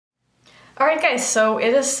Alright guys, so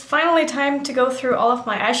it is finally time to go through all of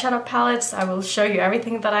my eyeshadow palettes. I will show you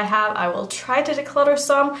everything that I have. I will try to declutter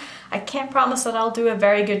some. I can't promise that I'll do a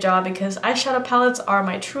very good job because eyeshadow palettes are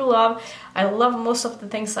my true love. I love most of the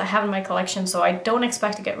things I have in my collection, so I don't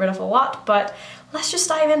expect to get rid of a lot, but let's just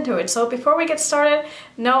dive into it. So before we get started,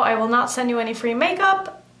 no, I will not send you any free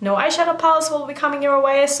makeup. No eyeshadow palettes will be coming your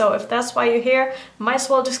way, so if that's why you're here, might as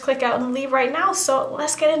well just click out and leave right now. So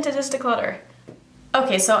let's get into this declutter.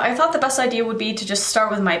 Okay, so I thought the best idea would be to just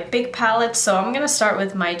start with my big palette, so I'm gonna start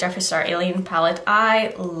with my Jeffree Star Alien palette.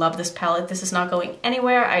 I love this palette. This is not going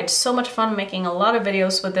anywhere. I had so much fun making a lot of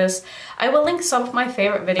videos with this. I will link some of my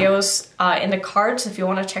favorite videos in the cards if you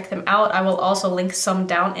want to check them out. I will also link some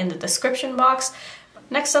down in the description box.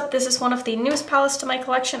 Next up, this is one of the newest palettes to my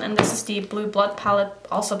collection, and this is the Blue Blood palette,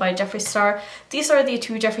 also by Jeffree Star. These are the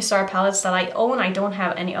two Jeffree Star palettes that I own. I don't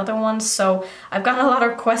have any other ones, so I've gotten a lot of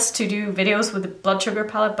requests to do videos with the Blood Sugar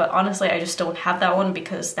palette, but honestly I just don't have that one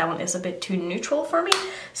because that one is a bit too neutral for me.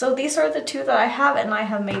 So these are the two that I have, and I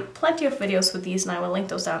have made plenty of videos with these, and I will link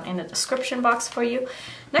those down in the description box for you.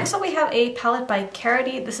 Next up we have a palette by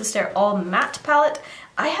Carity. This is their all matte palette.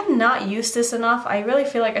 I have not used this enough. I really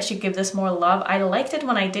feel like I should give this more love. I liked it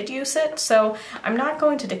when I did use it, so I'm not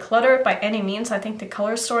going to declutter it by any means. I think the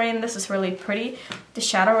color story in this is really pretty. The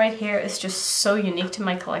shadow right here is just so unique to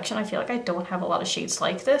my collection. I feel like I don't have a lot of shades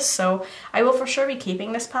like this, so I will for sure be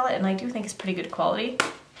keeping this palette, and I do think it's pretty good quality.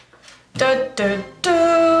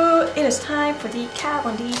 It is time for the Kat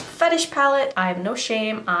Von D Fetish palette. I have no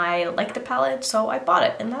shame. I like the palette, so I bought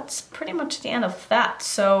it, and that's pretty much the end of that.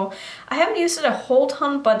 So I haven't used it a whole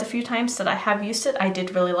ton, but the few times that I have used it, I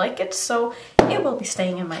did really like it, so it will be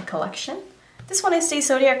staying in my collection. This one is the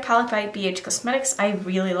Zodiac palette by BH Cosmetics. I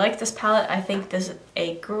really like this palette. I think this is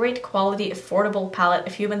a great quality, affordable palette.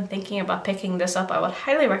 If you've been thinking about picking this up, I would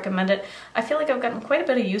highly recommend it. I feel like I've gotten quite a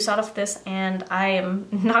bit of use out of this, and I am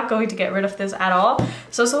not going to get rid of this at all.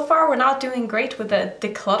 So far we're not doing great with the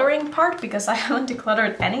decluttering part because I haven't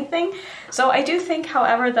decluttered anything. So I do think,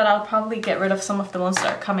 however, that I'll probably get rid of some of the ones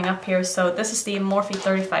that are coming up here. So this is the Morphe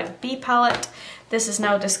 35B palette. This is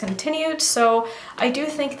now discontinued, so I do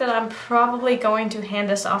think that I'm probably going to hand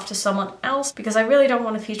this off to someone else because I really don't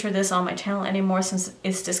want to feature this on my channel anymore since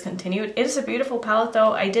it's discontinued. It is a beautiful palette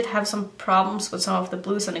though. I did have some problems with some of the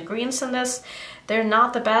blues and the greens in this. They're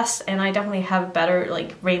not the best, and I definitely have better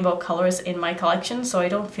like rainbow colors in my collection, so I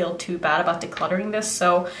don't feel too bad about decluttering this.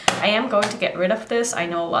 So I am going to get rid of this. I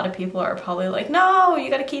know a lot of people are probably like, no, you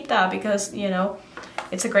gotta keep that because, you know,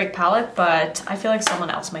 it's a great palette, but I feel like someone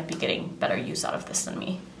else might be getting better use out of this than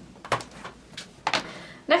me.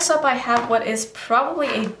 Next up I have what is probably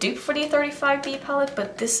a dupe for the 35B palette,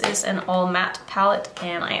 but this is an all matte palette,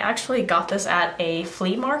 and I actually got this at a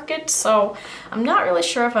flea market, so I'm not really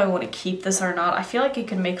sure if I want to keep this or not. I feel like it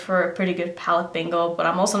could make for a pretty good palette bingo, but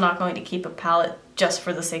I'm also not going to keep a palette just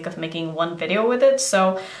for the sake of making one video with it,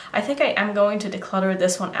 so I think I am going to declutter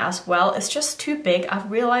this one as well. It's just too big.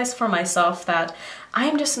 I've realized for myself that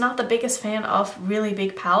I'm just not the biggest fan of really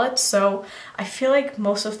big palettes, so I feel like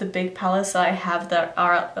most of the big palettes that I have that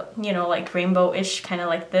are, you know, like rainbow-ish, kind of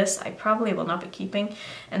like this, I probably will not be keeping,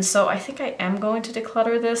 and so I think I am going to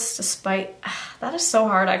declutter this, despite that is so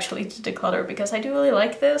hard actually to declutter because I do really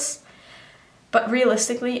like this. But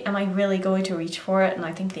realistically, am I really going to reach for it? And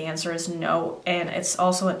I think the answer is no. And it's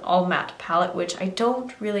also an all matte palette, which I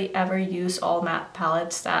don't really ever use all matte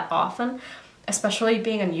palettes that often, especially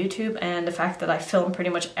being on YouTube and the fact that I film pretty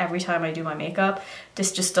much every time I do my makeup.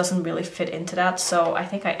 This just doesn't really fit into that. So I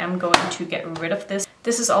think I am going to get rid of this.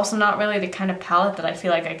 This is also not really the kind of palette that I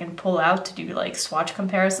feel like I can pull out to do like swatch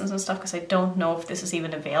comparisons and stuff because I don't know if this is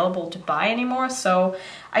even available to buy anymore. So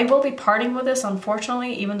I will be parting with this,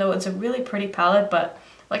 unfortunately, even though it's a really pretty palette. But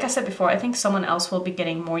like I said before, I think someone else will be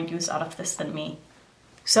getting more use out of this than me.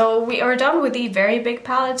 So we are done with the very big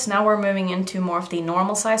palettes. Now we're moving into more of the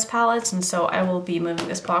normal size palettes, and so I will be moving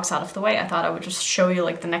this box out of the way. I thought I would just show you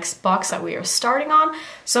like the next box that we are starting on.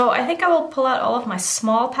 So I think I will pull out all of my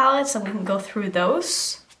small palettes and we can go through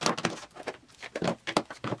those.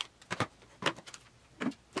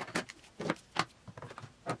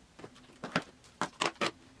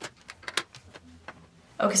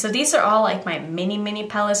 Okay, so these are all like my mini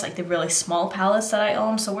palettes, like the really small palettes that I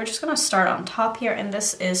own. So we're just gonna start on top here, and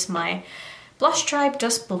this is my Blush Tribe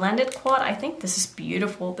Just Blended Quad. I think this is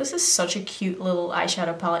beautiful. This is such a cute little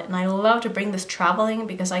eyeshadow palette, and I love to bring this traveling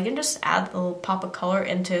because I can just add a little pop of color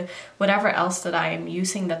into whatever else that I am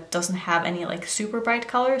using that doesn't have any like super bright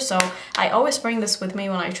color. So I always bring this with me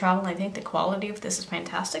when I travel, and I think the quality of this is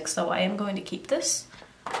fantastic, so I am going to keep this.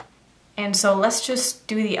 And so let's just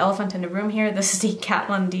do the elephant in the room here. This is the Kat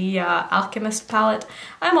Von D Alchemist palette.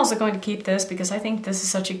 I'm also going to keep this because I think this is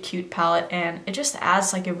such a cute palette and it just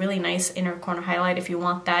adds like a really nice inner corner highlight. If you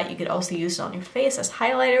want that, you could also use it on your face as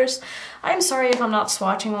highlighters. I'm sorry if I'm not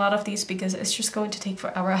swatching a lot of these because it's just going to take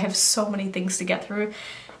forever. I have so many things to get through.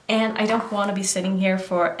 And I don't want to be sitting here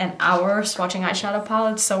for an hour swatching eyeshadow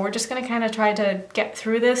palettes, so we're just going to kind of try to get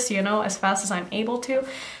through this, you know, as fast as I'm able to.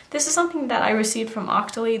 This is something that I received from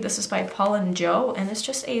Octoly. This is by Paul and Joe, and it's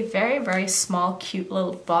just a very, very small, cute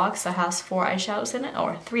little box that has 4 eyeshadows in it,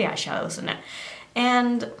 or 3 eyeshadows in it.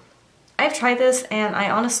 And I've tried this, and I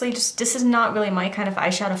honestly just, this is not really my kind of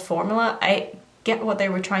eyeshadow formula. I get what they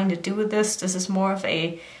were trying to do with this. This is more of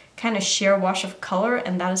a kind of sheer wash of color,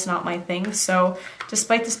 and that is not my thing. So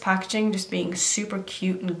despite this packaging just being super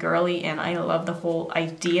cute and girly, and I love the whole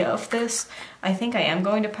idea of this, I think I am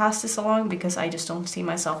going to pass this along because I just don't see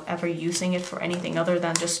myself ever using it for anything other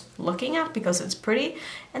than just looking at because it's pretty,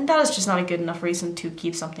 and that is just not a good enough reason to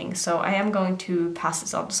keep something. So I am going to pass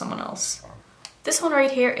this on to someone else. This one right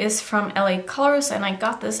here is from LA Colors, and I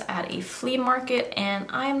got this at a flea market and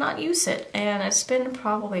I have not used it, and it's been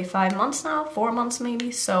probably 5 months now, 4 months maybe,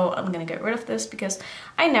 so I'm gonna get rid of this because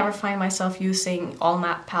I never find myself using all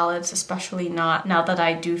matte palettes, especially not now that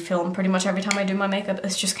I do film pretty much every time I do my makeup.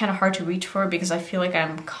 It's just kind of hard to reach for because I feel like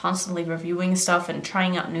I'm constantly reviewing stuff and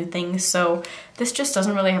trying out new things, so this just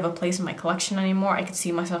doesn't really have a place in my collection anymore. I could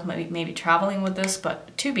see myself maybe traveling with this,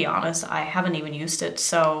 but to be honest, I haven't even used it,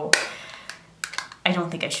 so I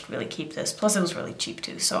don't think I should really keep this. Plus it was really cheap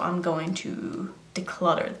too, so I'm going to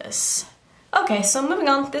declutter this. Okay, so moving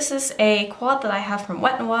on, this is a quad that I have from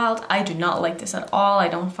Wet n Wild. I do not like this at all. I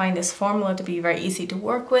don't find this formula to be very easy to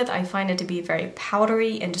work with. I find it to be very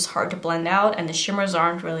powdery and just hard to blend out, and the shimmers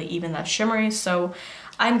aren't really even that shimmery, so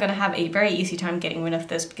I'm gonna have a very easy time getting rid of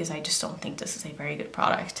this because I just don't think this is a very good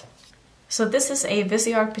product. So this is a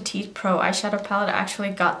Viseart Petite Pro eyeshadow palette. I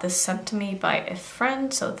actually got this sent to me by a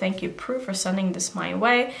friend, so thank you, Prue, for sending this my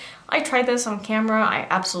way. I tried this on camera. I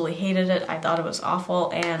absolutely hated it. I thought it was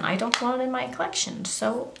awful, and I don't want it in my collection,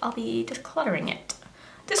 so I'll be decluttering it.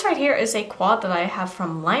 This right here is a quad that I have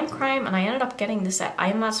from Lime Crime, and I ended up getting this at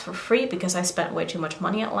IMATS for free because I spent way too much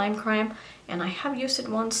money at Lime Crime, and I have used it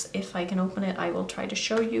once. If I can open it, I will try to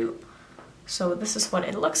show you. So this is what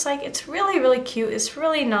it looks like. It's really, really cute. It's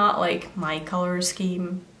really not like my color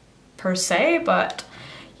scheme per se, but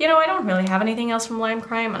you know, I don't really have anything else from Lime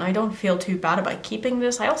Crime and I don't feel too bad about keeping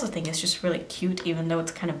this. I also think it's just really cute even though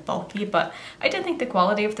it's kind of bulky, but I did think the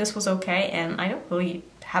quality of this was okay and I don't really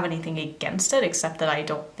have anything against it except that I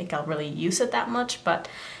don't think I'll really use it that much, but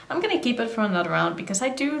I'm gonna keep it for another round because I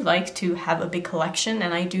do like to have a big collection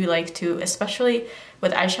and I do like to, especially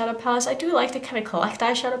with eyeshadow palettes, I do like to kind of collect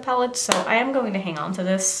eyeshadow palettes, so I am going to hang on to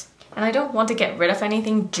this. And I don't want to get rid of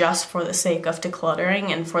anything just for the sake of decluttering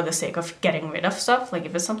and for the sake of getting rid of stuff. Like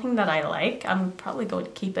if it's something that I like, I'm probably going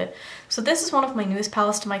to keep it. So this is one of my newest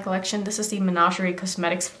palettes to my collection. This is the Menagerie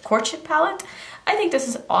Cosmetics Courtship palette. I think this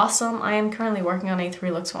is awesome. I am currently working on a 3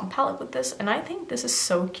 looks 1 palette with this and I think this is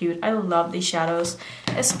so cute. I love these shadows,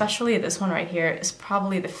 especially this one right here is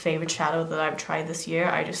probably the favorite shadow that I've tried this year.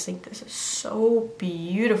 I just think this is so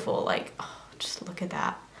beautiful. Like, oh, just look at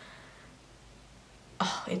that.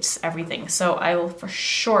 Oh, it's everything. So I will for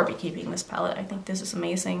sure be keeping this palette. I think this is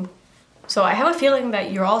amazing. So I have a feeling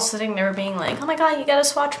that you're all sitting there being like, oh my god, you gotta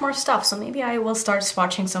swatch more stuff. So maybe I will start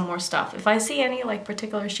swatching some more stuff. If I see any like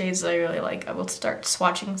particular shades that I really like, I will start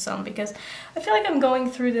swatching some because I feel like I'm going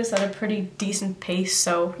through this at a pretty decent pace.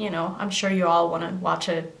 So, you know, I'm sure you all want to watch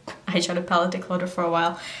a eyeshadow palette declutter for a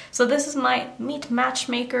while. So this is my Meet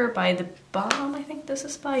Matchmaker by The Balm, I think this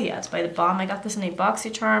is by. Yeah, it's by The Balm. I got this in a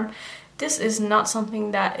BoxyCharm. This is not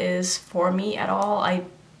something that is for me at all. I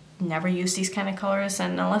never use these kind of colors,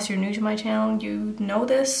 and unless you're new to my channel, you know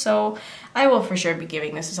this, so I will for sure be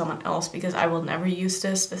giving this to someone else because I will never use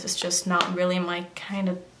this. This is just not really my kind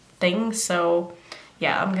of thing, so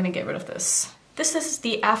yeah, I'm gonna get rid of this. This is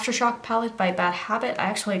the Aftershock palette by Bad Habit. I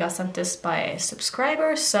actually got sent this by a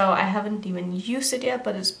subscriber, so I haven't even used it yet,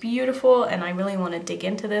 but it's beautiful and I really want to dig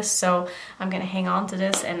into this, so I'm gonna hang on to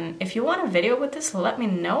this. And if you want a video with this, let me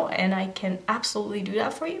know and I can absolutely do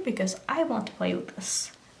that for you because I want to play with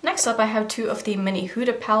this. Next up, I have 2 of the mini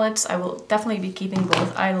Huda palettes. I will definitely be keeping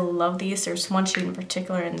both. I love these. There's one shade in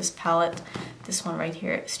particular in this palette. This one right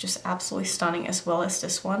here is just absolutely stunning, as well as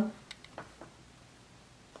this one.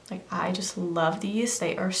 Like, I just love these.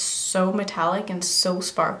 They are so metallic and so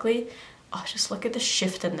sparkly. Oh, just look at the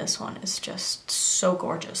shift in this one. It's just so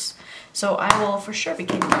gorgeous. So I will for sure be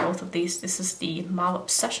keeping both of these. This is the Mauve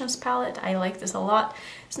Obsessions palette. I like this a lot.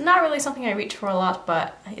 It's not really something I reach for a lot,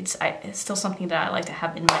 but it's still something that I like to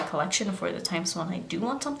have in my collection for the times when I do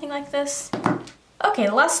want something like this. Okay,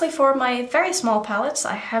 lastly for my very small palettes,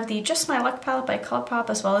 I have the Just My Luck palette by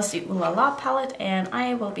Colourpop as well as the Ooh La La palette, and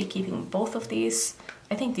I will be keeping both of these.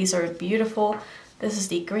 I think these are beautiful. This is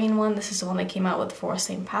the green one. This is the one they came out with for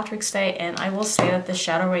St. Patrick's Day, and I will say that the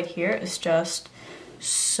shadow right here is just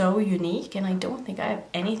so unique, and I don't think I have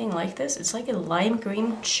anything like this. It's like a lime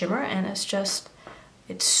green shimmer, and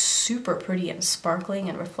it's super pretty and sparkling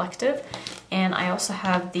and reflective. And I also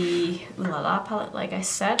have the Ooh La La palette, like I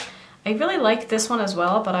said. I really like this one as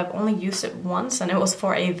well, but I've only used it once and it was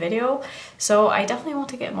for a video. So I definitely want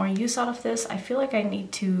to get more use out of this. I feel like I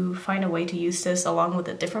need to find a way to use this along with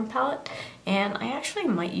a different palette. And I actually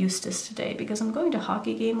might use this today because I'm going to a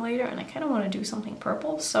hockey game later and I kind of want to do something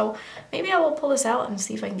purple. So maybe I will pull this out and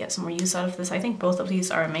see if I can get some more use out of this. I think both of these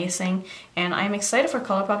are amazing and I'm excited for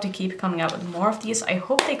Colourpop to keep coming out with more of these. I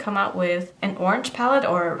hope they come out with an orange palette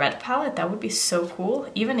or a red palette. That would be so cool.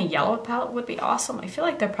 Even a yellow palette would be awesome. I feel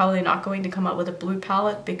like they're probably not going to come out with a blue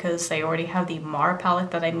palette because they already have the Mar palette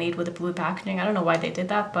that I made with the blue packaging. I don't know why they did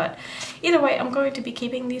that, but either way, I'm going to be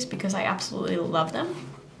keeping these because I absolutely love them.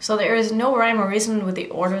 So there is no rhyme or reason with the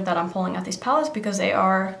order that I'm pulling out these palettes because they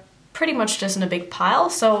are pretty much just in a big pile.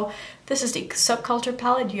 So this is the Subculture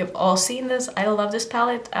palette. You have all seen this. I love this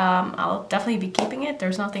palette. I'll definitely be keeping it.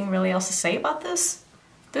 There's nothing really else to say about this.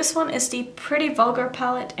 This one is the Pretty Vulgar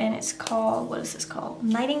palette and it's called, what is this called?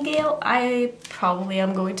 Nightingale. I probably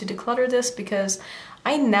am going to declutter this because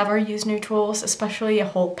I never use neutrals, especially a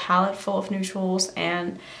whole palette full of neutrals.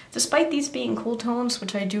 And despite these being cool tones,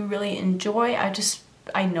 which I do really enjoy,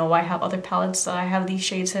 I know I have other palettes that I have these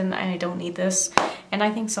shades in and I don't need this. And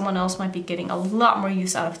I think someone else might be getting a lot more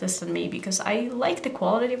use out of this than me because I like the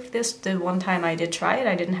quality of this. The one time I did try it,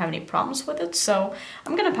 I didn't have any problems with it. So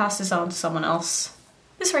I'm gonna pass this on to someone else.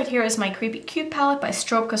 This right here is my Creepy Cute palette by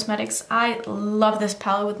Strobe Cosmetics. I love this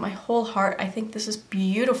palette with my whole heart. I think this is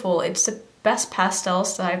beautiful. It's the best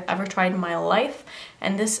pastels that I've ever tried in my life,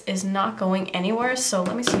 and this is not going anywhere. So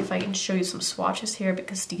let me see if I can show you some swatches here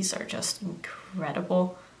because these are just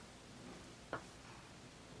incredible.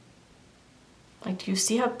 Like, do you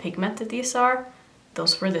see how pigmented these are?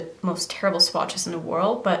 Those were the most terrible swatches in the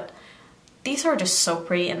world, but these are just so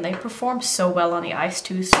pretty and they perform so well on the eyes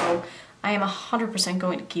too, so I am 100%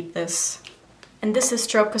 going to keep this. And this is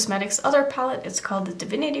Strobe Cosmetics' other palette. It's called the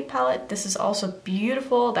Divinity palette. This is also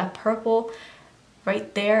beautiful. That purple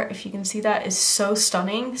right there, if you can see that, is so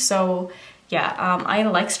stunning. So yeah, I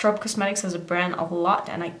like Strobe Cosmetics as a brand a lot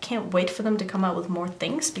and I can't wait for them to come out with more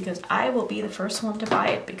things because I will be the first one to buy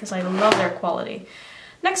it because I love their quality.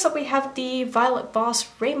 Next up we have the Violet Voss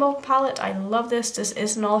Rainbow palette. I love this. This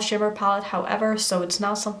is an all shimmer palette, however, so it's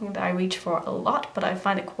not something that I reach for a lot, but I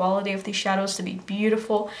find the quality of these shadows to be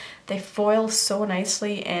beautiful. They foil so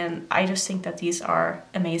nicely and I just think that these are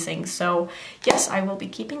amazing. So yes, I will be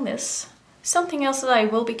keeping this. Something else that I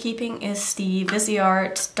will be keeping is the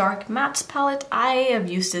Viseart Dark Mattes palette. I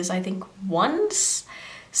have used this I think once.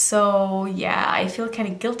 So yeah, I feel kind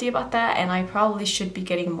of guilty about that and I probably should be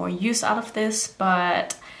getting more use out of this,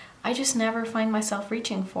 but I just never find myself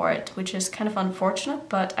reaching for it, which is kind of unfortunate,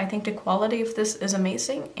 but I think the quality of this is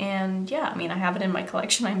amazing and yeah, I mean, I have it in my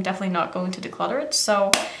collection. I'm definitely not going to declutter it,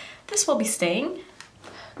 so this will be staying.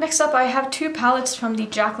 Next up I have two palettes from the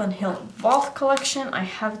Jaclyn Hill Vault collection. I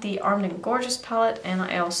have the Armed and Gorgeous palette and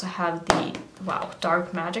I also have the, wow,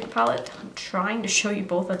 Dark Magic palette. I'm trying to show you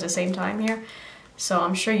both at the same time here. So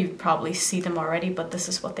I'm sure you probably see them already, but this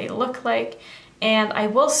is what they look like. And I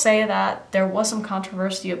will say that there was some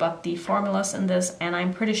controversy about the formulas in this, and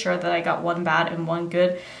I'm pretty sure that I got one bad and one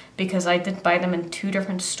good because I did buy them in two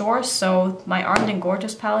different stores. So my Armed and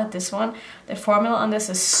Gorgeous palette, this one, the formula on this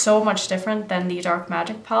is so much different than the Dark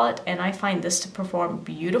Magic palette, and I find this to perform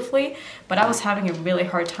beautifully. But I was having a really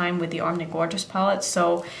hard time with the Armed and Gorgeous palette,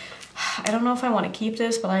 so I don't know if I want to keep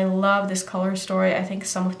this, but I love this color story. I think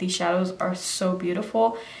some of these shadows are so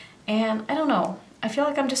beautiful and I don't know. I feel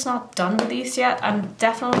like I'm just not done with these yet. I'm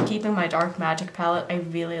definitely keeping my Dark Magic palette. I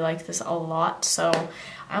really like this a lot, so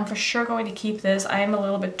I'm for sure going to keep this. I am a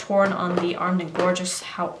little bit torn on the Armed and Gorgeous,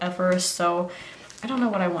 however, so I don't know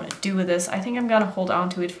what I want to do with this. I think I'm gonna hold on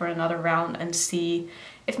to it for another round and see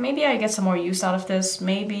if maybe I get some more use out of this.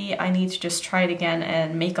 Maybe I need to just try it again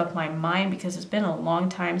and make up my mind because it's been a long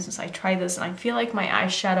time since I tried this and I feel like my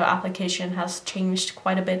eyeshadow application has changed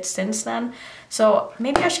quite a bit since then. So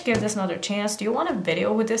maybe I should give this another chance. Do you want a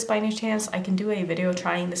video with this by any chance? I can do a video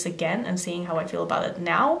trying this again and seeing how I feel about it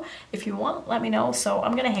now. If you want, let me know. So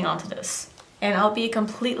I'm gonna hang on to this. And I'll be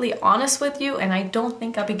completely honest with you, and I don't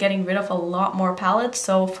think I'll be getting rid of a lot more palettes.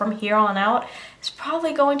 So from here on out, it's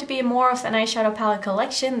probably going to be more of an eyeshadow palette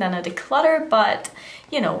collection than a declutter, but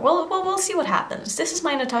you know, we'll see what happens. This is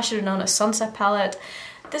my Natasha Denona Sunset palette.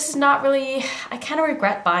 This is not really, I kind of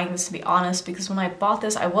regret buying this, to be honest, because when I bought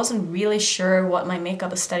this, I wasn't really sure what my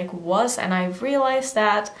makeup aesthetic was, and I realized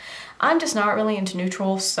that I'm just not really into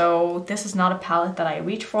neutrals, so this is not a palette that I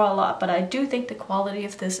reach for a lot, but I do think the quality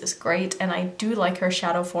of this is great, and I do like her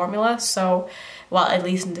shadow formula. So, well, at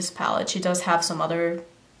least in this palette. She does have some other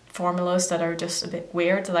formulas that are just a bit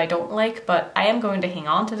weird that I don't like, but I am going to hang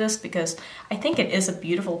on to this because I think it is a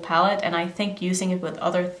beautiful palette, and I think using it with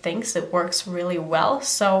other things, it works really well.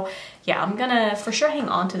 So yeah, I'm gonna for sure hang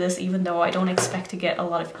on to this, even though I don't expect to get a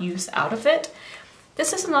lot of use out of it.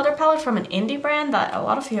 This is another palette from an indie brand that a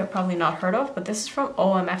lot of you have probably not heard of, but this is from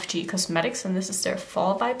OMFG Cosmetics, and this is their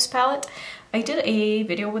Fall Vibes palette. I did a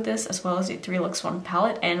video with this as well as the 3 Looks 1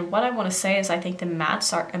 palette, and what I want to say is I think the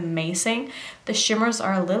mattes are amazing. The shimmers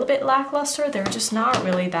are a little bit lackluster, they're just not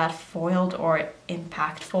really that foiled or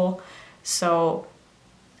impactful, so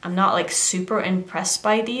I'm not like super impressed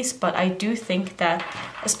by these, but I do think that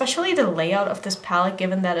especially the layout of this palette,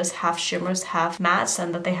 given that it's half shimmers, half mattes,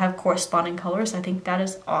 and that they have corresponding colors, I think that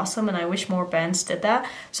is awesome, and I wish more brands did that.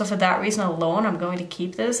 So for that reason alone, I'm going to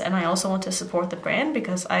keep this, and I also want to support the brand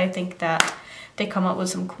because I think that they come up with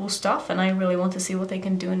some cool stuff, and I really want to see what they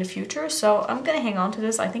can do in the future. So I'm gonna hang on to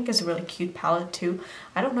this. I think it's a really cute palette too.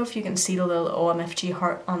 I don't know if you can see the little OMFG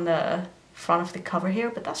heart on the front of the cover here,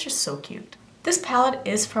 but that's just so cute. This palette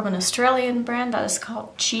is from an Australian brand that is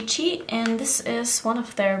called Chi Chi, and this is one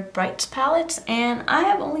of their Brights palettes, and I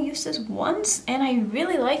have only used this once and I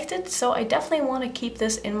really liked it, so I definitely want to keep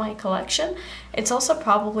this in my collection. It's also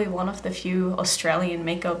probably one of the few Australian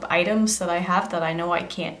makeup items that I have that I know I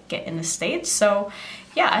can't get in the States, so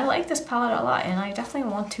yeah, I like this palette a lot, and I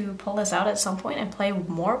definitely want to pull this out at some point and play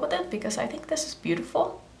more with it because I think this is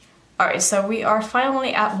beautiful. Alright, so we are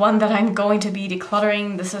finally at one that I'm going to be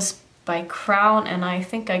decluttering. This is by Crown, and I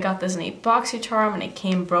think I got this in a BoxyCharm and it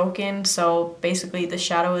came broken, so basically the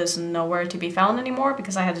shadow is nowhere to be found anymore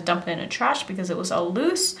because I had to dump it in the trash because it was all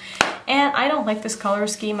loose, and I don't like this color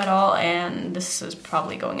scheme at all, and this is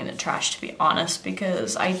probably going in the trash, to be honest,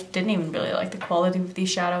 because I didn't even really like the quality of these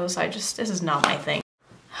shadows. This is not my thing.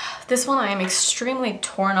 This one I am extremely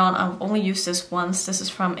torn on. I've only used this once. This is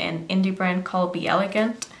from an indie brand called Be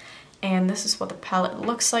Elegant. And this is what the palette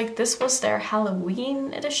looks like. This was their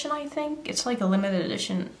Halloween edition, I think. It's like a limited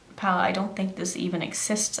edition palette. I don't think this even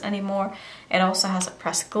exists anymore. It also has a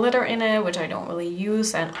pressed glitter in it, which I don't really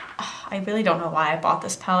use, and I really don't know why I bought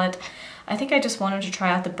this palette. I think I just wanted to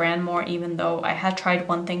try out the brand more, even though I had tried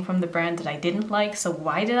one thing from the brand that I didn't like. So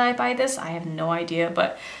why did I buy this? I have no idea,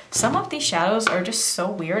 but some of these shadows are just so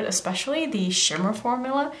weird, especially the shimmer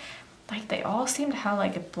formula. Like, they all seem to have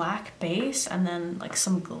like a black base and then like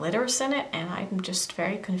some glitters in it, and I'm just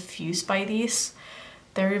very confused by these.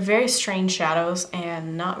 They're very strange shadows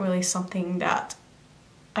and not really something that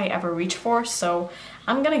I ever reach for, so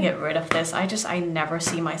I'm gonna get rid of this. I never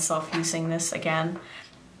see myself using this again.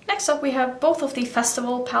 Next up we have both of the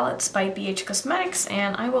Festival palettes by BH Cosmetics,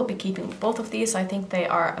 and I will be keeping both of these. I think they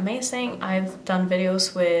are amazing. I've done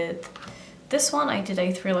videos with this one. I did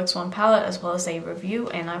a 3 Looks 1 palette as well as a review,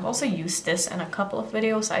 and I've also used this in a couple of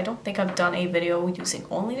videos. I don't think I've done a video using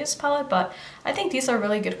only this palette, but I think these are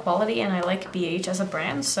really good quality and I like BH as a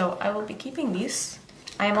brand, so I will be keeping these.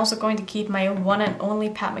 I am also going to keep my one and only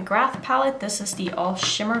Pat McGrath palette. This is the All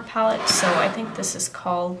Shimmer palette, so I think this is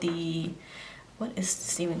called the... what is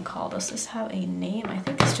this even called? Does this have a name? I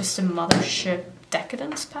think it's just a Mothership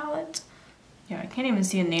Decadence palette. Yeah, I can't even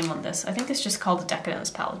see a name on this. I think it's just called the Decadence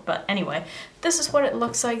palette, but anyway, this is what it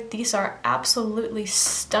looks like. These are absolutely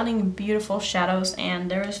stunning, beautiful shadows, and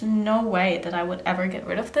there is no way that I would ever get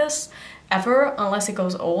rid of this, ever, unless it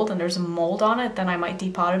goes old and there's a mold on it. Then I might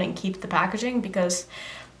depot it and keep the packaging, because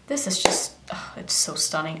this is just, it's so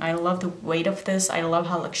stunning. I love the weight of this. I love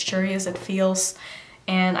how luxurious it feels,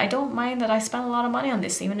 and I don't mind that I spent a lot of money on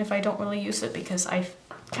this, even if I don't really use it, because I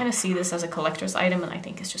kind of see this as a collector's item, and I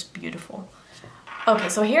think it's just beautiful. Okay,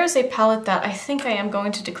 so here's a palette that I think I am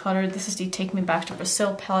going to declutter. This is the Take Me Back to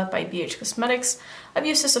Brazil palette by BH Cosmetics. I've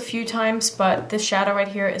used this a few times, but this shadow right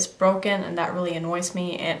here is broken, and that really annoys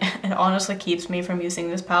me, and it honestly keeps me from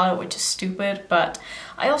using this palette, which is stupid, but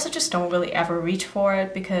I also just don't really ever reach for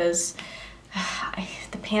it because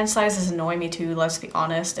the pan sizes annoy me too, let's be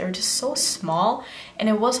honest. They're just so small, and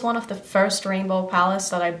it was one of the first rainbow palettes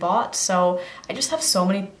that I bought, so I just have so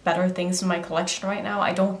many better things in my collection right now.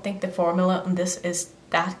 I don't think the formula on this is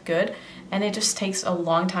that good, and it just takes a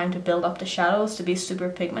long time to build up the shadows to be super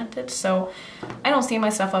pigmented. So I don't see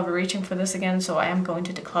myself ever reaching for this again, so I am going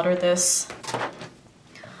to declutter this.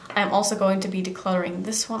 I'm also going to be decluttering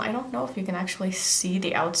this one. I don't know if you can actually see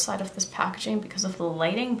the outside of this packaging because of the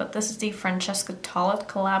lighting, but this is the Francesca Tollett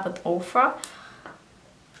collab with Ofra.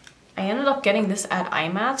 I ended up getting this at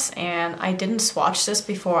IMATS, and I didn't swatch this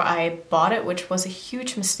before I bought it, which was a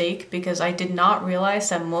huge mistake because I did not realize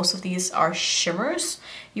that most of these are shimmers.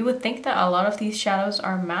 You would think that a lot of these shadows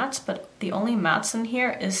are mattes, but the only mattes in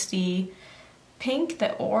here is the pink,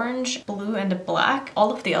 the orange, blue, and the black.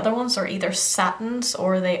 All of the other ones are either satins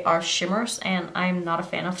or they are shimmers, and I'm not a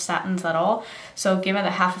fan of satins at all. So given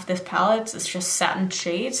that half of this palette is just satin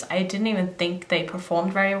shades, I didn't even think they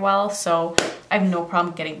performed very well, so I have no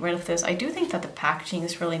problem getting rid of this. I do think that the packaging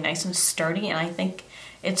is really nice and sturdy, and I think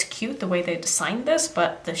it's cute the way they designed this,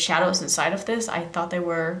 but the shadows inside of this, I thought they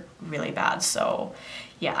were really bad. So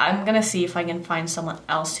yeah, I'm gonna see if I can find someone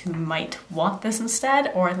else who might want this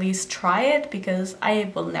instead, or at least try it, because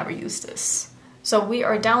I will never use this. So we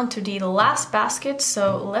are down to the last basket,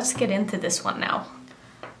 so let's get into this one now.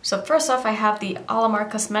 So first off, I have the Alamar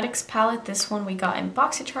Cosmetics palette. This one we got in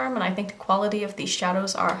BoxyCharm, and I think the quality of these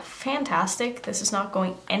shadows are fantastic. This is not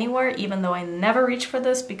going anywhere, even though I never reach for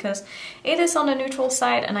this because it is on the neutral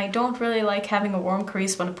side, and I don't really like having a warm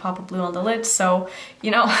crease when I pop a blue on the lid. So, you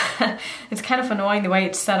know, it's kind of annoying the way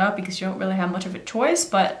it's set up because you don't really have much of a choice.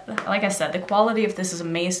 But like I said, the quality of this is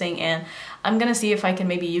amazing, and I'm gonna see if I can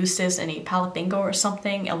maybe use this in a palette bingo or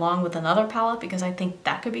something along with another palette, because I think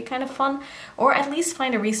that could be kind of fun, or at least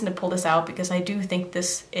find a reason to pull this out because I do think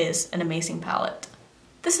this is an amazing palette.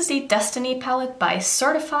 This is the Destiny palette by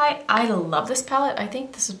Certify. I love this palette. I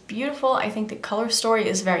think this is beautiful. I think the color story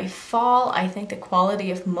is very fall. I think the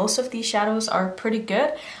quality of most of these shadows are pretty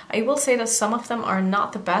good. I will say that some of them are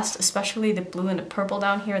not the best, especially the blue and the purple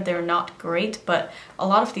down here. They're not great, but a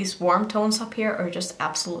lot of these warm tones up here are just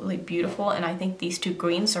absolutely beautiful, and I think these two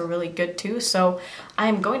greens are really good too. So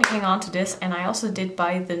I'm going to hang on to this, and I also did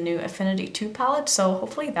buy the new Affinity 2 palette, so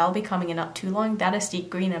hopefully that'll be coming in not too long. That is the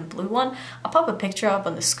green and blue one. I'll pop a picture up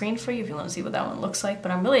on the screen for you if you want to see what that one looks like,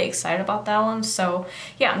 but I'm really excited about that one. So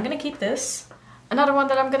yeah, I'm gonna keep this. Another one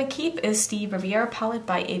that I'm gonna keep is the Riviera palette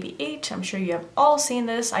by ABH. I'm sure you have all seen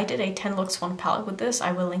this. I did a 10 looks 1 palette with this.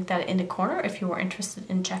 I will link that in the corner if you are interested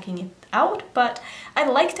in checking it out, but I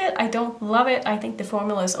liked it. I don't love it. I think the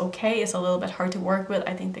formula is okay. It's a little bit hard to work with.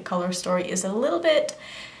 I think the color story is a little bit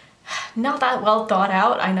not that well thought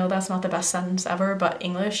out. I know that's not the best sentence ever, but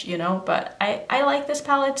English, you know, but I like this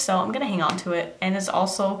palette, so I'm gonna hang on to it. And it's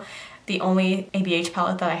also the only ABH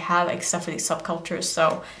palette that I have except for these subcultures,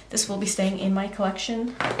 so this will be staying in my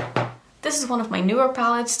collection. This is one of my newer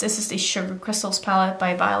palettes. This is the Sugar Crystals palette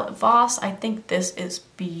by Violet Voss. I think this is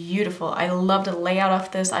beautiful. I love the layout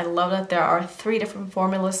of this. I love that there are 3 different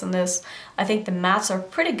formulas in this. I think the mattes are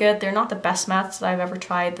pretty good. They're not the best mattes that I've ever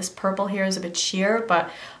tried. This purple here is a bit sheer,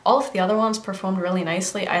 but all of the other ones performed really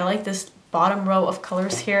nicely. I like this bottom row of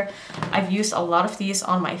colors here. I've used a lot of these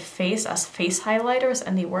on my face as face highlighters,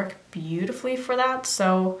 and they work beautifully for that.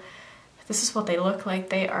 So this is what they look like.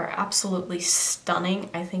 They are absolutely stunning.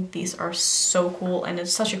 I think these are so cool, and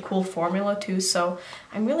it's such a cool formula too, so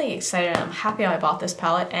I'm really excited. I'm happy I bought this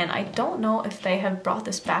palette, and I don't know if they have brought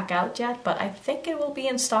this back out yet, but I think it will be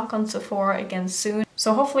in stock on Sephora again soon.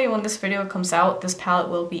 So hopefully when this video comes out, this palette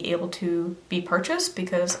will be able to be purchased,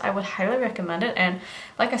 because I would highly recommend it. And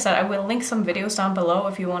like I said, I will link some videos down below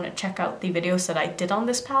if you want to check out the videos that I did on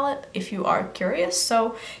this palette if you are curious.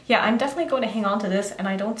 So yeah, I'm definitely going to hang on to this, and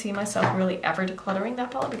I don't see myself really ever decluttering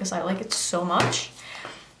that palette because I like it so much.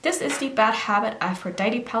 This is the Bad Habit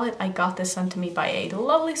Aphrodite palette. I got this sent to me by a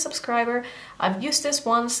lovely subscriber. I've used this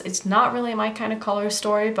once. It's not really my kind of color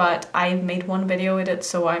story, but I made one video with it,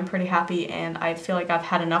 so I'm pretty happy, and I feel like I've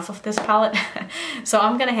had enough of this palette. So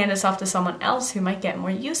I'm gonna hand this off to someone else who might get more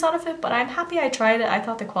use out of it, but I'm happy I tried it. I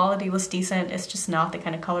thought the quality was decent. It's just not the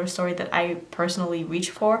kind of color story that I personally reach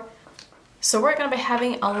for. So we're gonna be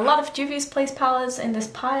having a lot of Juvias Place palettes in this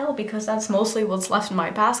pile because that's mostly what's left in my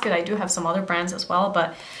basket. I do have some other brands as well,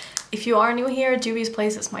 but if you are new here, Juvias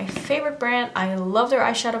Place is my favorite brand. I love their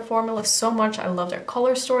eyeshadow formula so much. I love their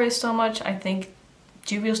color story so much. I think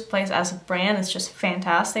Juvias Place as a brand is just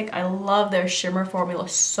fantastic. I love their shimmer formula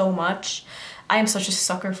so much. I am such a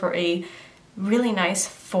sucker for a really nice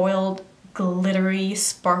foiled glittery,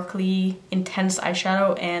 sparkly, intense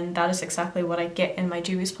eyeshadow, and that is exactly what I get in my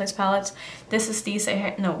Juvias Place palettes. This is the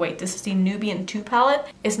this is the Nubian 2 palette.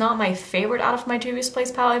 It's not my favorite out of my Juvias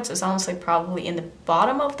Place palettes. It's honestly probably in the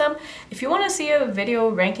bottom of them. If you want to see a video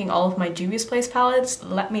ranking all of my Juvias Place palettes,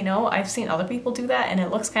 let me know. I've seen other people do that and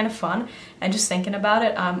it looks kind of fun, and just thinking about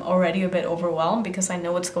it, I'm already a bit overwhelmed because I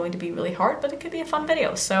know it's going to be really hard, but it could be a fun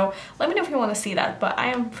video. So let me know if you want to see that, but I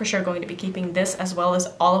am for sure going to be keeping this as well as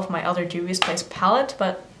all of my other Juvias Place palette,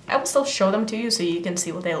 but I will still show them to you so you can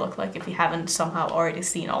see what they look like if you haven't somehow already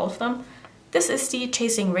seen all of them. This is the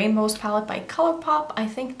Chasing Rainbows palette by Colourpop. I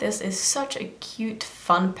think this is such a cute,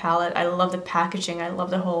 fun palette. I love the packaging. I love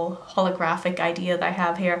the whole holographic idea that I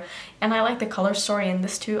have here. And I like the color story in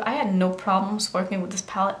this too. I had no problems working with this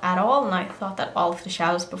palette at all, and I thought that all of the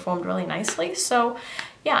shadows performed really nicely. So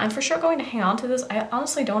yeah, I'm for sure going to hang on to this. I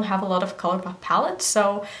honestly don't have a lot of Colourpop palettes,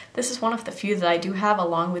 so this is one of the few that I do have,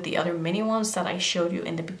 along with the other mini ones that I showed you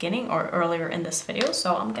in the beginning or earlier in this video,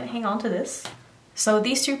 so I'm gonna hang on to this. So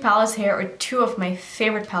these two palettes here are two of my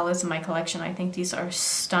favorite palettes in my collection. I think these are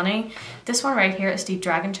stunning. This one right here is the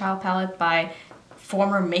Dragon Child palette by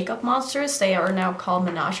former Makeup Monsters. They are now called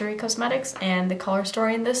Menagerie Cosmetics, and the color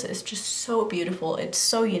story in this is just so beautiful. It's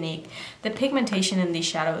so unique. The pigmentation in these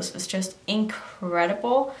shadows is just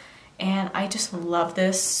incredible, and I just love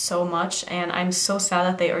this so much, and I'm so sad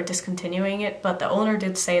that they are discontinuing it, but the owner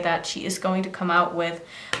did say that she is going to come out with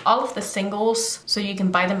all of the singles so you can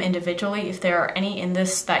buy them individually if there are any in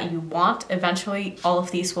this that you want. Eventually all of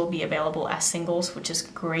these will be available as singles, which is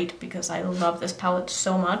great because I love this palette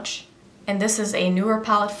so much. And this is a newer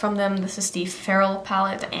palette from them. This is the Referral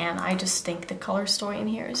palette, and I just think the color story in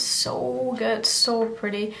here is so good, so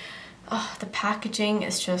pretty. Oh, the packaging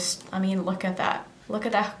is just, I mean, look at that. Look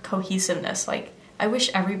at that cohesiveness. Like, I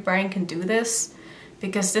wish every brand can do this,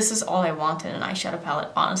 because this is all I want in an eyeshadow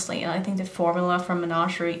palette, honestly. And I think the formula from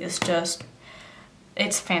Menagerie is just,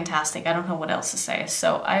 it's fantastic. I don't know what else to say.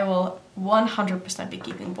 So I will 100% be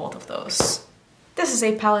keeping both of those. This is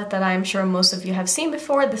a palette that I'm sure most of you have seen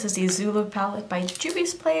before. This is the Zulu palette by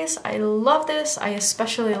Juvias Place. I love this. I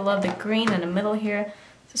especially love the green in the middle here.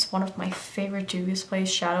 This is one of my favorite Juvias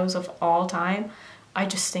Place shadows of all time. I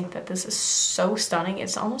just think that this is so stunning.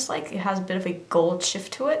 It's almost like it has a bit of a gold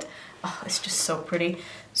shift to it. Oh, it's just so pretty.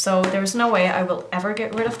 So there's no way I will ever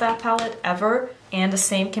get rid of that palette, ever. And the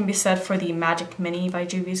same can be said for the Magic Mini by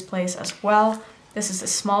Juvias Place as well. This is a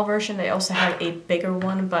small version. They also have a bigger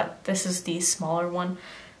one, but this is the smaller one.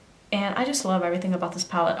 And I just love everything about this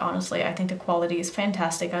palette, honestly. I think the quality is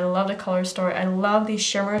fantastic. I love the color story. I love these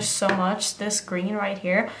shimmers so much. This green right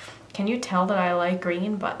here. Can you tell that I like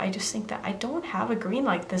green? But I just think that I don't have a green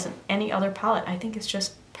like this in any other palette. I think it's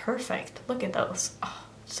just perfect. Look at those. Oh,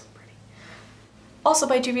 so pretty. Also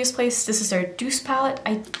by Juvias Place, this is their Deuce palette.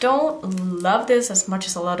 I don't love this as much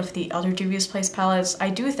as a lot of the other Juvias Place palettes. I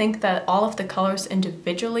do think that all of the colors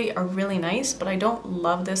individually are really nice, but I don't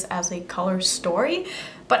love this as a color story.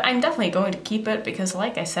 But I'm definitely going to keep it because,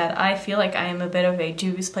 like I said, I feel like I am a bit of a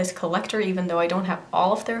Juvias Place collector, even though I don't have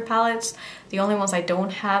all of their palettes. The only ones I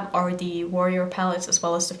don't have are the Warrior palettes as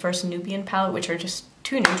well as the first Nubian palette, which are just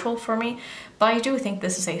too neutral for me. But I do think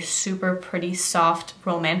this is a super pretty, soft,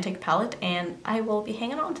 romantic palette, and I will be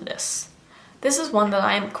hanging on to this. This is one that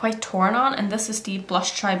I am quite torn on, and this is the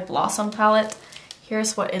Blush Tribe Blossom palette.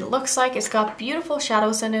 Here's what it looks like. It's got beautiful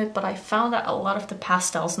shadows in it, but I found that a lot of the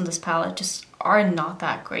pastels in this palette just are not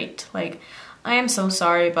that great. Like, I am so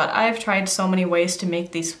sorry, but I've tried so many ways to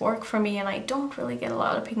make these work for me, and I don't really get a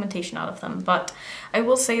lot of pigmentation out of them. But I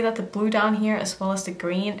will say that the blue down here, as well as the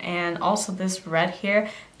green, and also this red here,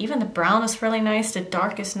 even the brown is really nice, the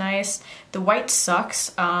dark is nice, the white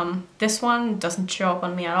sucks. This one doesn't show up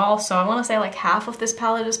on me at all, so I want to say like half of this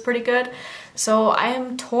palette is pretty good. So I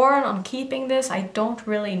am torn on keeping this. I don't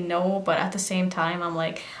really know, but at the same time I'm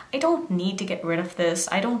like, I don't need to get rid of this.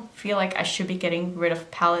 I don't feel like I should be getting rid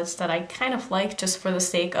of palettes that I kind of like just for the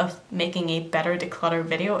sake of making a better declutter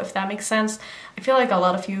video, if that makes sense. I feel like a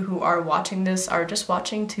lot of you who are watching this are just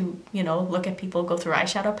watching to, you know, look at people go through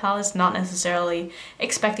eyeshadow palettes, not necessarily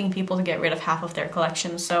expecting people to get rid of half of their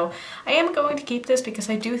collection. So I am going to keep this because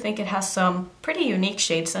I do think it has some pretty unique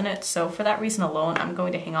shades in it. So for that reason alone, I'm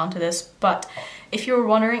going to hang on to this. But if you were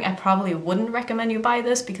wondering, I probably wouldn't recommend you buy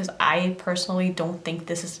this because I personally don't think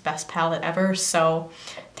this is the best palette ever. So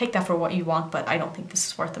take that for what you want, but I don't think this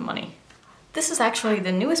is worth the money. This is actually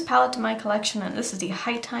the newest palette to my collection, and this is the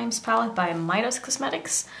High Times palette by Midas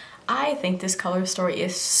Cosmetics. I think this color story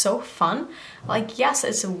is so fun. Like, yes,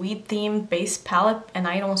 it's a weed themed based palette and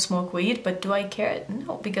I don't smoke weed, but do I care?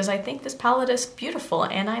 No, because I think this palette is beautiful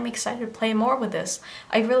and I'm excited to play more with this.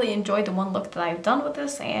 I really enjoyed the one look that I've done with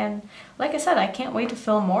this, and like I said, I can't wait to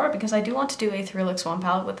film more because I do want to do a 3 looks 1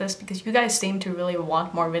 palette with this because you guys seem to really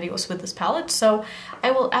want more videos with this palette, so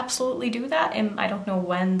I will absolutely do that, and I don't know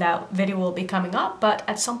when that video will be coming up, but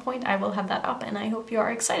at some point I will have that up, and I hope you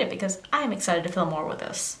are excited because I'm excited to film more with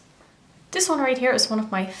this. This one right here is one of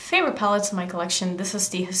my favorite palettes in my collection. This is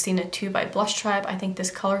the Hastina 2 by Blush Tribe. I think this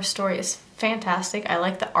color story is fantastic. I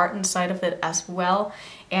like the art inside of it as well.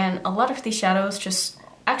 And a lot of these shadows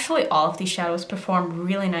actually all of these shadows perform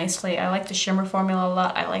really nicely. I like the shimmer formula a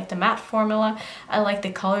lot. I like the matte formula. I like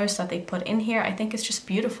the colors that they put in here. I think it's just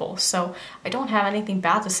beautiful. So I don't have anything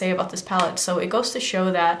bad to say about this palette. So it goes to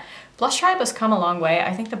show that Blush Tribe has come a long way.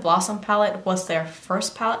 I think the Blossom palette was their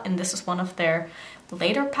first palette and this is one of their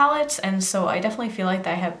later palettes, and so I definitely feel like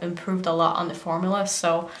they have improved a lot on the formula,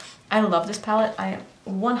 so I love this palette. I am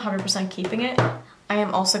 100% keeping it. I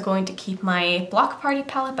am also going to keep my Block Party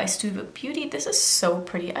palette by Studio Beauty. This is so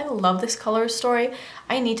pretty. I love this color story.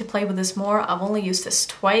 I need to play with this more. I've only used this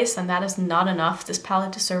twice and that is not enough. This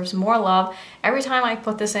palette deserves more love. Every time I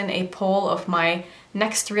put this in a poll of my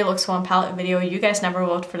next 3 looks 1 palette video, you guys never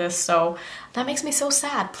vote for this, so that makes me so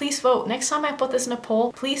sad. Please vote. Next time I put this in a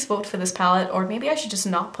poll, please vote for this palette, or maybe I should just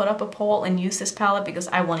not put up a poll and use this palette because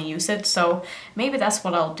I want to use it, so maybe that's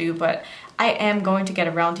what I'll do, but I am going to get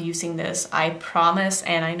around to using this, I promise,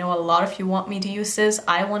 and I know a lot of you want me to use this.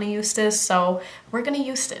 I want to use this, so we're gonna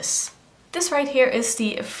use this. This right here is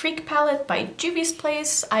the Freak palette by Juvias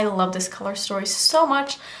Place. I love this color story so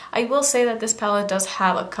much. I will say that this palette does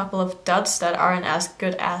have a couple of duds that aren't as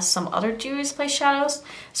good as some other Juvias Place shadows.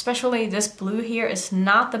 Especially this blue here is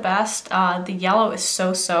not the best. The yellow is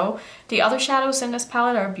so-so. The other shadows in this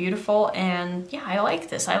palette are beautiful, and yeah, I like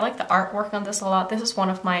this. I like the artwork on this a lot. This is one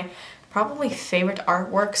of my probably favorite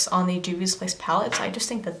artworks on the Juvias Place palettes. I just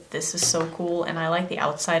think that this is so cool and I like the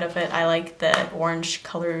outside of it. I like the orange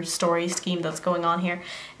color story scheme that's going on here,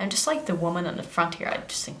 and just like the woman on the front here. I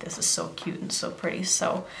just think this is so cute and so pretty.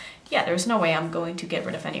 So yeah, there's no way I'm going to get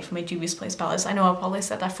rid of any of my Juvias Place palettes. I know I've probably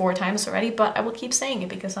said that 4 times already, but I will keep saying it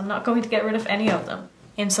because I'm not going to get rid of any of them.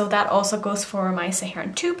 And so that also goes for my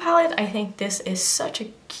Saharan 2 palette. I think this is such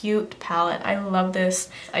a cute palette. I love this.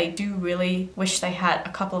 I do really wish they had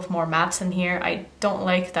a couple of more mattes in here. I don't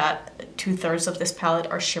like that 2/3 of this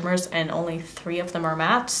palette are shimmers and only 3 of them are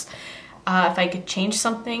mattes. If I could change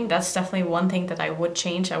something, that's definitely one thing that I would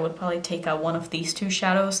change. I would probably take out one of these 2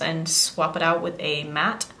 shadows and swap it out with a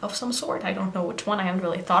matte of some sort. I don't know which one. I haven't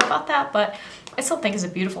really thought about that, but I still think it's a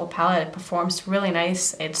beautiful palette. It performs really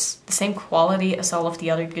nice. It's the same quality as all of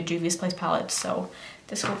the other good Juvias Place palettes, so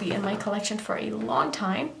this will be in my collection for a long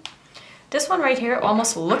time. This one right here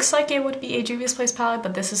almost looks like it would be a Juvias Place palette,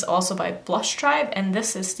 but this is also by Blush Tribe, and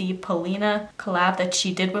this is the Polina collab that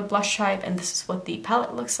she did with Blush Tribe, and this is what the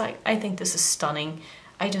palette looks like. I think this is stunning.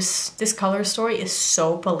 This color story is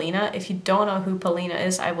so Polina. If you don't know who Polina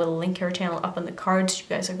is, I will link her channel up in the cards. You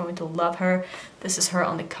guys are going to love her. This is her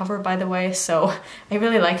on the cover, by the way, so I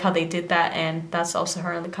really like how they did that, and that's also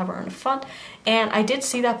her on the cover on the front. And I did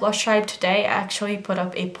see that Blush Tribe today actually put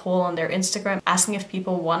up a poll on their Instagram asking if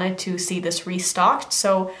people wanted to see this restocked,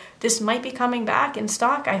 so this might be coming back in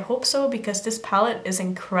stock. I hope so, because this palette is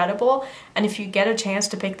incredible, and if you get a chance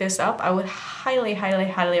to pick this up, I would highly, highly,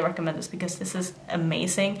 highly recommend this because this is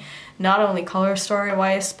amazing. Not only color story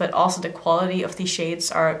wise, but also the quality of the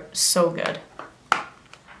shades are so good.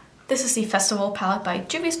 This is the Festival palette by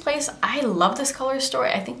Juvias Place. I love this color story.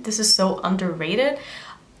 I think this is so underrated.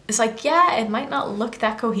 It's like, yeah, it might not look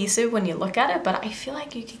that cohesive when you look at it, but I feel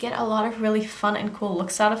like you could get a lot of really fun and cool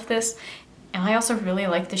looks out of this. And I also really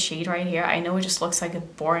like the shade right here. I know it just looks like a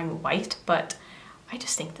boring white, but I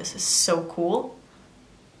just think this is so cool.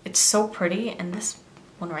 It's so pretty, and this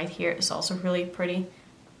one right here is also really pretty.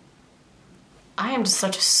 I am just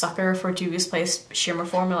such a sucker for Juvias Place shimmer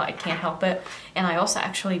formula, I can't help it. And I also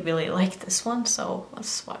actually really like this one, so let's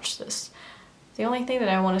swatch this. The only thing that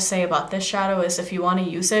I want to say about this shadow is if you want to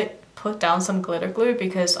use it, put down some glitter glue,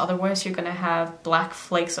 because otherwise you're gonna have black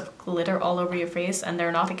flakes of glitter all over your face, and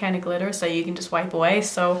they're not the kind of glitters that you can just wipe away.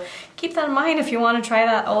 So keep that in mind if you want to try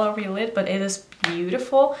that all over your lid, but it is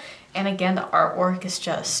beautiful. And again, the artwork is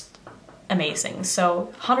just amazing.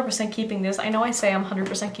 So 100% keeping this. I know I say I'm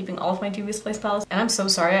 100% keeping all of my Juvias Place palettes, and I'm so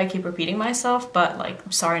sorry I keep repeating myself, but like,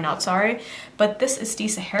 I'm sorry not sorry. But this is the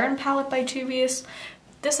Saharan palette by Juvias.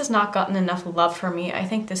 This has not gotten enough love for me. I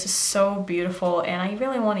think this is so beautiful and I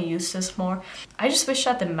really want to use this more. I just wish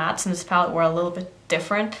that the mattes in this palette were a little bit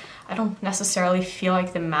different. I don't necessarily feel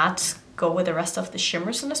like the mattes go with the rest of the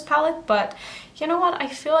shimmers in this palette, but you know what? I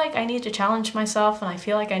feel like I need to challenge myself and I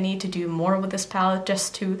feel like I need to do more with this palette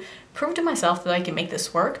just to prove to myself that I can make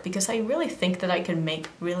this work, because I really think that I can make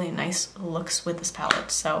really nice looks with this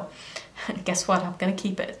palette. So guess what? I'm gonna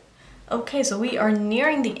keep it. Okay, so we are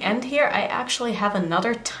nearing the end here. I actually have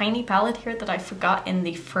another tiny palette here that I forgot in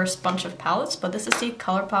the first bunch of palettes, but this is the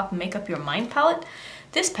Colourpop Make Up Your Mind palette.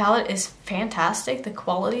 This palette is fantastic. The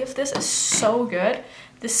quality of this is so good.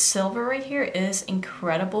 This silver right here is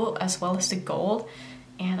incredible, as well as the gold.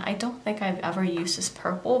 And I don't think I've ever used this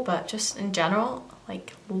purple, but just in general,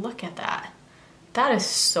 like, look at that. That is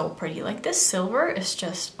so pretty. Like, this silver is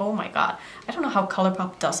just, oh my god. I don't know how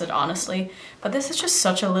Colourpop does it, honestly, but this is just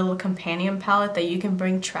such a little companion palette that you can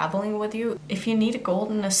bring traveling with you. If you need a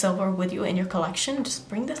gold and a silver with you in your collection, just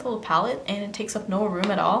bring this little palette and it takes up no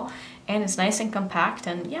room at all. And it's nice and compact,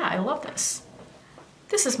 and yeah, I love this.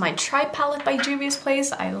 This is my Tri palette by Juvias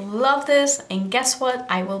Place. I love this, and guess what?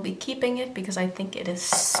 I will be keeping it because I think it is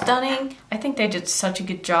stunning. I think they did such a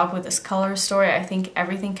good job with this color story. I think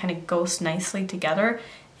everything kind of goes nicely together.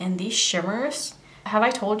 And these shimmers, have I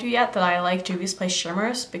told you yet that I like Juvias Place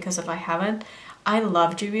shimmers? Because if I haven't, I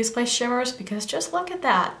love Juvias Place shimmers because just look at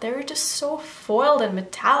that. They're just so foiled and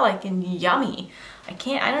metallic and yummy.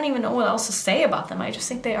 I don't even know what else to say about them. I just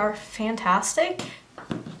think they are fantastic.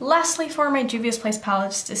 Lastly, for my Juvias Place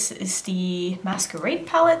palettes, this is the Masquerade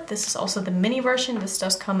palette. This is also the mini version. This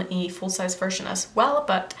does come in a full-size version as well,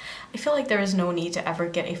 but I feel like there is no need to ever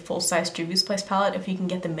get a full-size Juvias Place palette if you can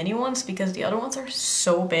get the mini ones, because the other ones are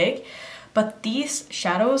so big. But these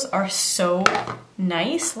shadows are so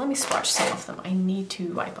nice. Let me swatch some of them. I need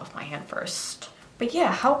to wipe off my hand first. But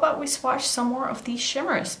yeah, how about we swatch some more of these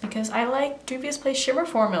shimmers, because I like Juvias Place shimmer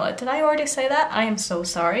formula. Did I already say that? I am so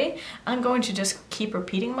sorry. I'm going to just keep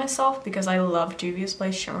repeating myself because I love Juvias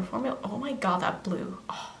Place shimmer formula. Oh my god, that blue.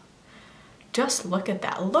 Oh, just look at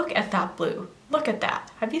that. Look at that blue. Look at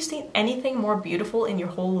that. Have you seen anything more beautiful in your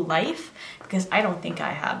whole life? Because I don't think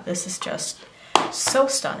I have. This is just so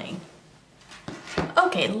stunning.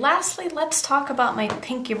 Okay, lastly, let's talk about my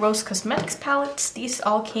Pinky Rose Cosmetics palettes. These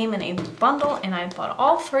all came in a bundle and I bought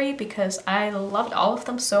all three because I loved all of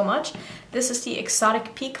them so much. This is the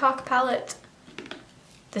Exotic Peacock palette.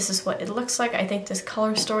 This is what it looks like. I think this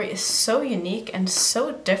color story is so unique and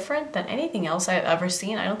so different than anything else I've ever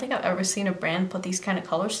seen. I don't think I've ever seen a brand put these kind of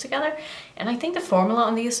colors together. And I think the formula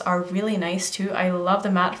on these are really nice too. I love the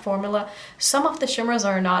matte formula. Some of the shimmers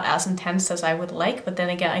are not as intense as I would like, but then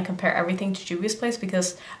again, I compare everything to Juvias Place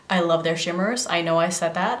because I love their shimmers. I know I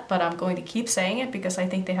said that, but I'm going to keep saying it because I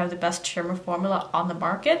think they have the best shimmer formula on the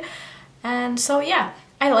market. And so yeah,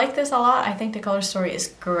 I like this a lot. I think the color story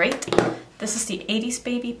is great. This is the 80s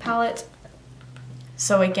Baby palette.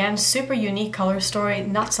 So again, super unique color story,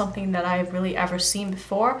 not something that I've really ever seen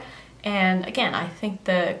before. And again, I think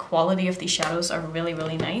the quality of these shadows are really,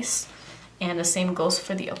 really nice. And the same goes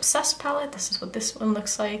for the Obsessed palette. This is what this one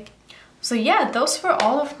looks like. So yeah, those were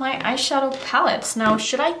all of my eyeshadow palettes. Now,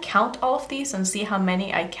 should I count all of these and see how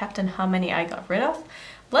many I kept and how many I got rid of?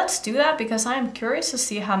 Let's do that because I'm curious to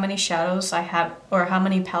see how many shadows I have or how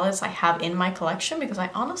many palettes I have in my collection, because I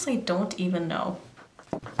honestly don't even know.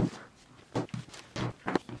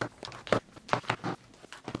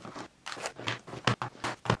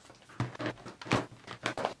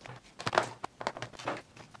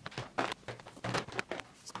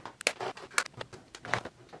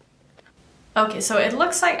 Okay, so it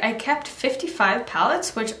looks like I kept 55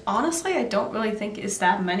 palettes, which honestly I don't really think is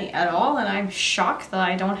that many at all, and I'm shocked that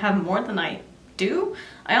I don't have more than I do.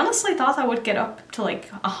 I honestly thought I would get up to like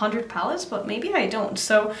 100 palettes, but maybe I don't.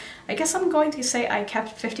 So I guess I'm going to say I kept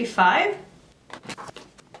 55.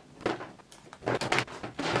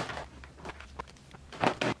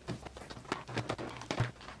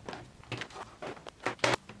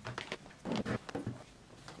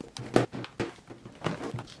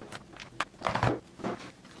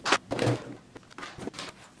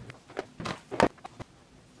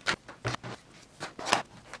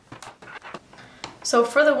 So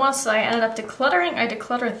for the ones that I ended up decluttering, I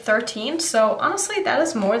decluttered 13. So honestly, that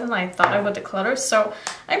is more than I thought I would declutter. So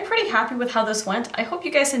I'm pretty happy with how this went. I hope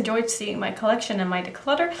you guys enjoyed seeing my collection and my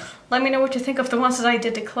declutter. Let me know what you think of the ones that I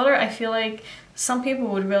did declutter. I feel like some people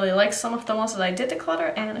would really like some of the ones that I did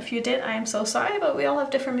declutter, and if you did, I am so sorry, but we all have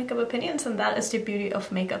different makeup opinions, and that is the beauty of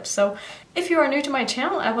makeup. So if you are new to my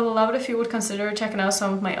channel, I would love it if you would consider checking out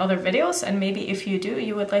some of my other videos, and maybe if you do,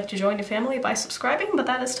 you would like to join the family by subscribing, but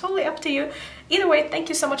that is totally up to you. Either way, thank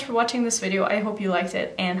you so much for watching this video. I hope you liked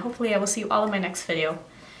it, and hopefully I will see you all in my next video.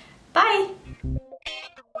 Bye!